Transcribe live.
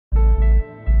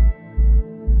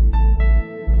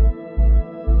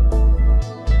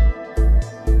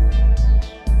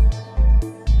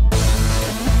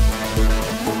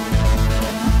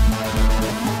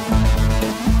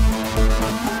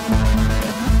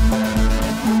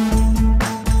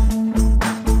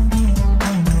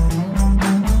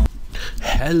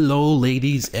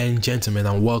ladies and gentlemen,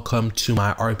 and welcome to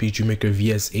my RPG Maker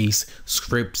VS8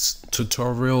 scripts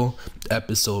tutorial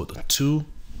episode 2.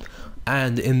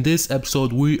 And in this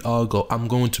episode I'm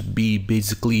going to be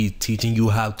basically teaching you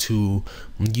how to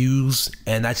use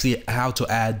and actually how to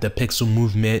add the pixel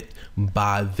movement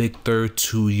by Victor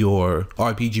to your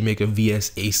RPG Maker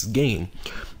VS8 game.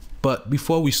 But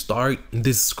before we start,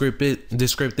 this script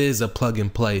is a plug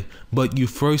and play, but you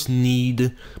first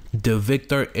need the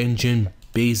Victor engine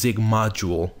basic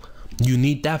module. You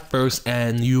need that first,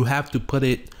 and you have to put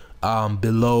it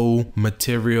below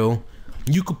material.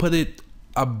 You could put it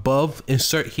above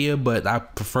insert here, but I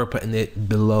prefer putting it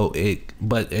below it,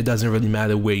 but it doesn't really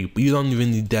matter where you don't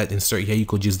even need that insert here. You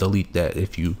could just delete that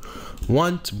if you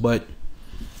want. But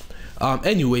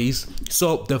anyways,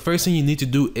 so the first thing you need to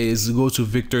do is go to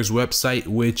Victor's website,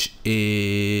 which is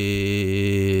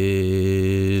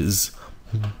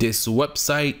this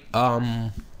website.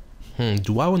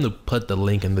 Do I want to put the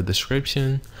link in the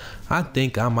description? I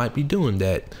think I might be doing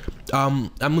that. I'm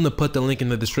gonna put the link in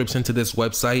the description to this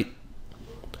website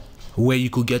where you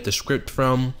could get the script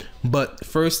from. But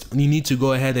first you need to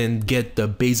go ahead and get the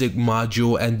basic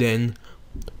module and then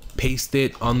paste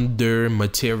it under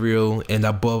material and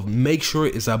above. Make sure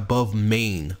it's above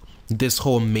main, this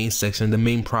whole main section, the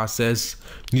main process.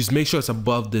 Just make sure it's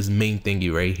above this main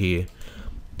thingy right here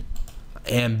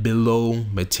and below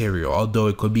material, although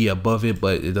it could be above it,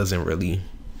 but it doesn't really.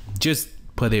 Just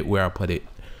put it where I put it,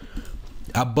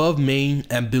 above main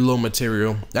and below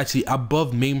material. Actually,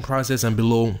 above main process and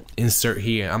below insert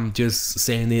here. I'm just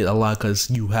saying it a lot because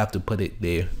you have to put it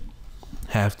there,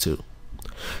 have to.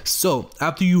 So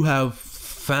after you have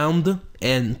found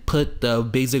and put the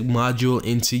basic module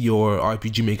into your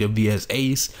RPG Maker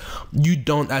VS8, you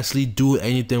don't actually do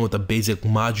anything with the basic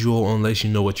module unless you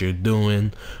know what you're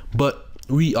doing. But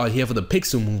we are here for the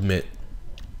pixel movement.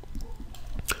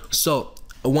 So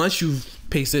once you've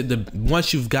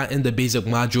once you've gotten the basic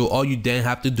module, all you then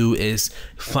have to do is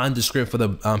find the script for the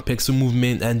pixel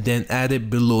movement and then add it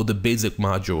below the basic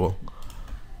module,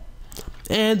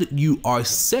 and you are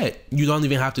set. You don't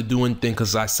even have to do anything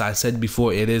because, as I said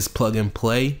before, it is plug and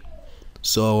play.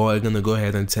 So we're gonna go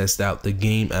ahead and test out the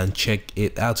game and check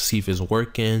it out to see if it's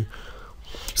working.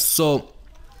 So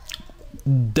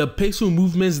the pixel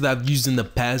movements that I've used in the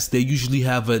past, they usually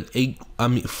have an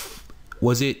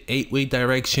 8-way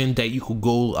direction that you could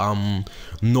go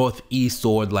northeast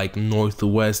or like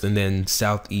northwest and then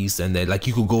southeast, and then like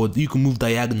you can move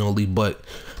diagonally. But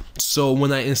so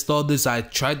when I installed this, I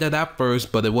tried that at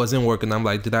first, but it wasn't working. I'm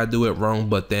like, did I do it wrong?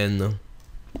 But then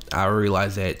I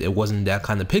realized that it wasn't that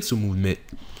kind of pixel movement.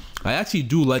 I actually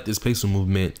do like this pixel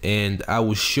movement, and I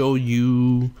will show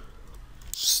you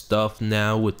stuff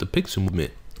now with the pixel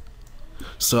movement.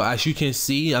 So as you can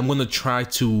see, I'm gonna try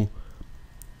to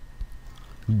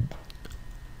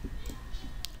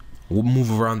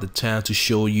move around the town to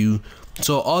show you.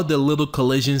 So all the little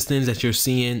collisions things that you're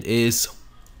seeing is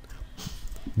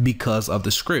because of the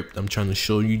script. I'm trying to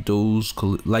show you those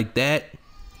like that,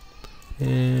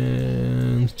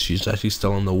 and she's actually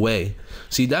still on the way.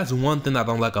 See, that's one thing I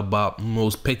don't like about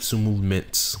most pixel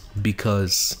movements,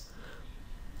 because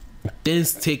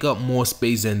things take up more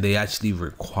space than they actually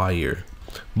require.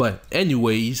 But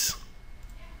anyways,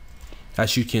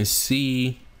 as you can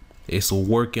see, it's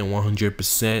working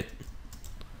 100%.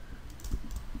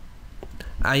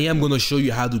 I am going to show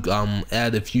you how to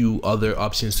add a few other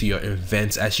options to your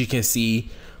events. As you can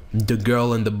see, the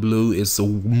girl in the blue is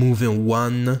moving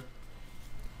one,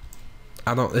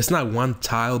 it's not one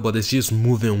tile, but it's just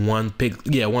moving one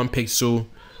pixel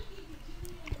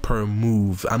per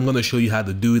move. I'm going to show you how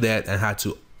to do that and how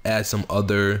to add some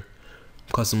other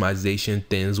customization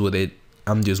things with it.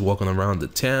 I'm just walking around the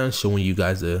town showing you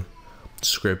guys the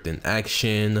script in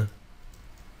action.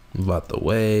 Move out the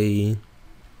way.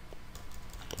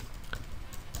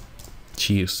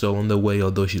 She is still on the way,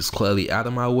 although she's clearly out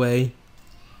of my way.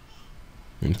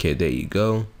 Okay, there you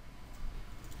go.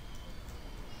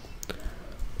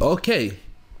 Okay,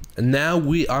 now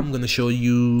I'm gonna show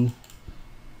you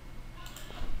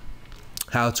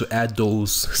how to add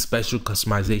those special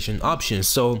customization options.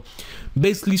 So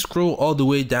basically scroll all the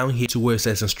way down here to where it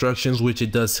says instructions, which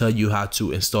it does tell you how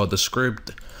to install the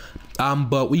script.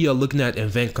 But we are looking at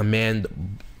event comment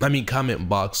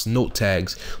box note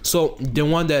tags. So the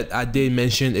one that I did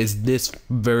mention is this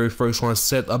very first one: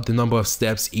 set up the number of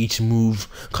steps each move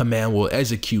command will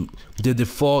execute. The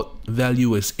default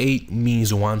value is 8,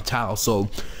 means 1 tile. So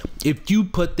if you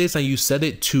put this and you set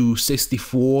it to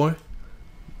 64,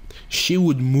 she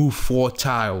would move 4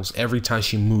 tiles every time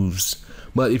she moves.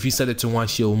 But if you set it to 1,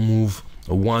 she'll move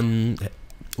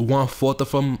 1/4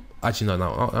 of them actually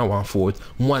no, I want 4th,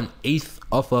 1/8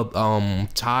 of a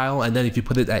tile, and then if you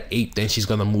put it at 8, then she's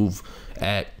gonna move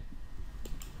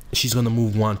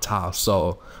 1 tile.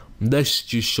 So let's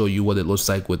just show you what it looks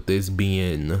like with this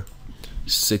being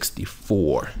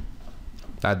 64.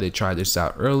 I did try this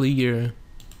out earlier.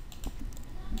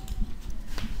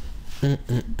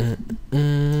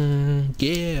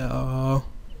 Yeah,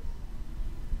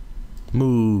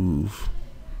 move.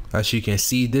 As you can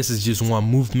see, this is just one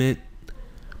movement,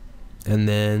 and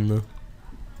then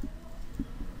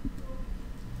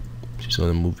she's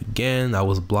gonna move again. I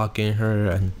was blocking her,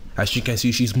 and as you can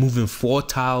see, she's moving 4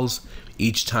 tiles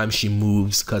each time she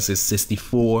moves, because it's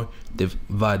 64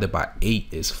 divided by 8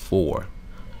 is 4.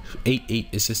 8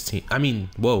 is 16. I mean,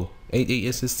 whoa, 8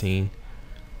 is 16.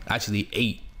 Actually,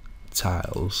 8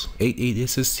 tiles. 8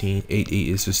 is 16. 8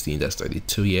 is 16. That's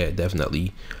 32. Yeah,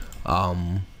 definitely.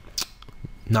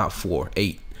 Not 4,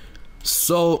 8.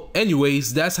 So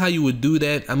anyways, that's how you would do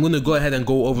that. I'm gonna go ahead and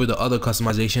go over the other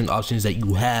customization options that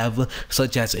you have,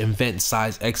 such as event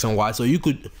size X and Y. So you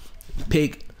could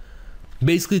pick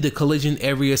basically the collision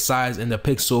area size and the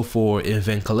pixel for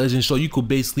event collision. So you could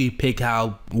basically pick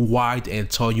how wide and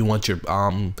tall you want your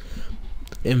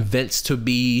events to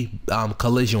be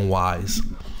collision wise.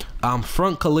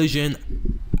 Front collision,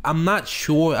 I'm not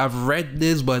sure, I've read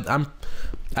this, but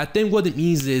I think what it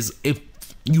means is if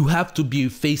you have to be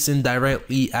facing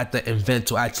directly at the event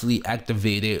to actually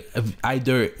activate it,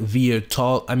 either via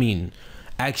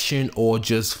action or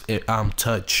just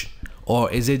touch.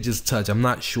 Or is it just touch? I'm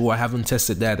not sure. I haven't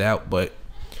tested that out, but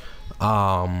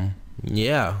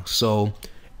yeah. So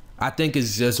I think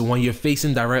it's just when you're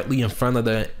facing directly in front of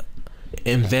the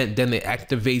event, then it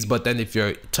activates. But then if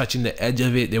you're touching the edge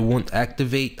of it, it won't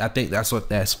activate. I think that's what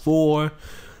that's for.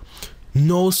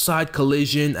 No side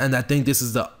collision, and I think this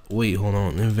is the hold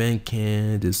on. Event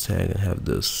can this tag and have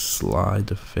the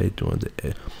slide effect on the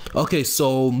edge. Okay,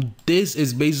 so this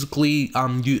is basically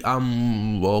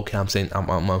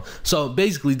so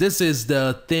basically this is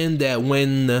the thing that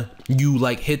when you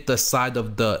like hit the side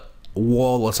of the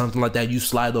wall or something like that, you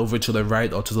slide over to the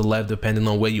right or to the left depending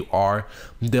on where you are.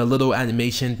 The little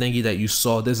animation thingy that you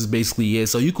saw, this is basically it.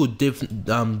 So you could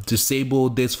disable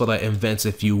this for the events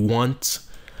if you want.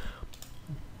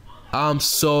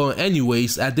 So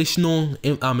anyways, additional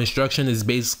instruction is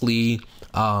basically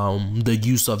the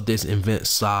use of this event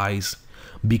size,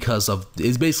 because of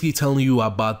it's basically telling you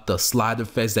about the slide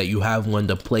effects that you have when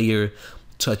the player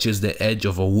touches the edge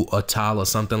of a tile or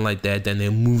something like that, then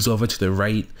it moves over to the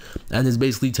right, and it's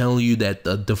basically telling you that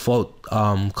the default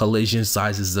collision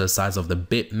size is the size of the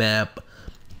bitmap,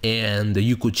 and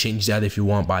you could change that if you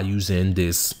want by using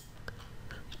this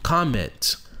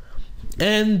comment.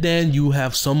 And then you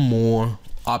have some more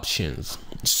options.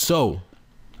 So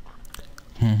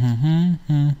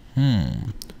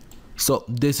so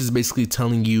this is basically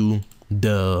telling you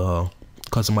the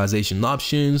customization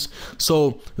options.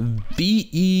 So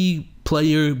VE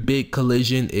player big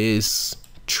collision is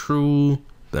true,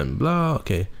 then blah.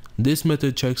 Okay, this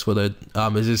method checks for the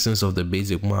existence of the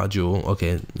basic module.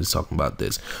 Okay, let's talk about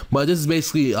this. But this is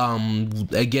basically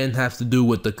again have to do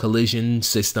with the collision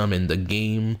system in the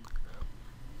game.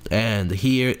 And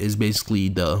here is basically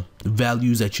the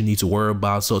values that you need to worry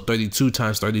about. So 32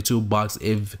 times 32 box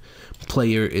if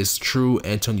player is true,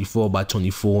 and 24 by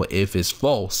 24 if it's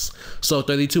false. So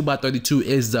 32 by 32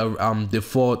 is the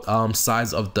default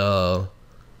size of the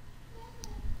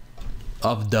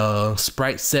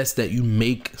sprite sets that you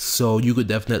make. So you could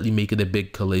definitely make it a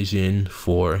big collision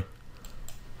for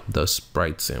the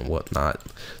sprites and whatnot.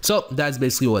 So that's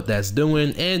basically what that's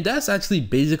doing, and that's actually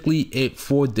basically it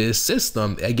for this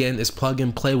system. Again, it's plug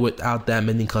and play without that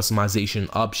many customization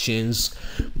options.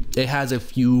 It has a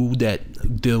few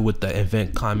that deal with the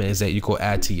event comments that you could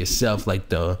add to yourself, like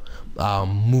the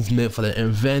movement for the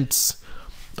events.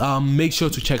 Make sure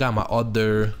to check out my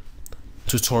other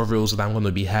tutorials that I'm going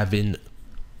to be having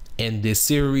in this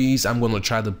series. I'm going to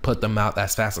try to put them out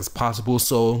as fast as possible,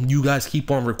 so you guys keep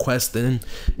on requesting,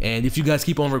 and if you guys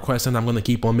keep on requesting, I'm going to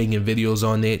keep on making videos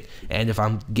on it, and if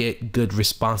I get good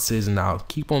responses, and I'll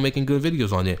keep on making good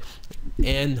videos on it.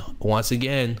 And once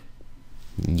again,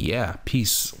 yeah,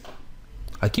 peace.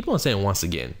 I keep on saying once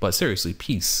again, but seriously,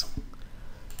 peace.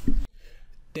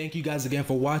 Thank you guys again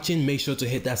for watching. Make sure to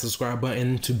hit that subscribe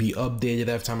button to be updated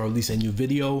every time I release a new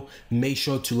video. Make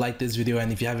sure to like this video,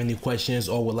 and if you have any questions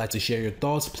or would like to share your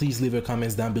thoughts, please leave your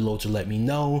comments down below to let me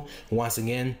know. Once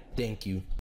again, thank you.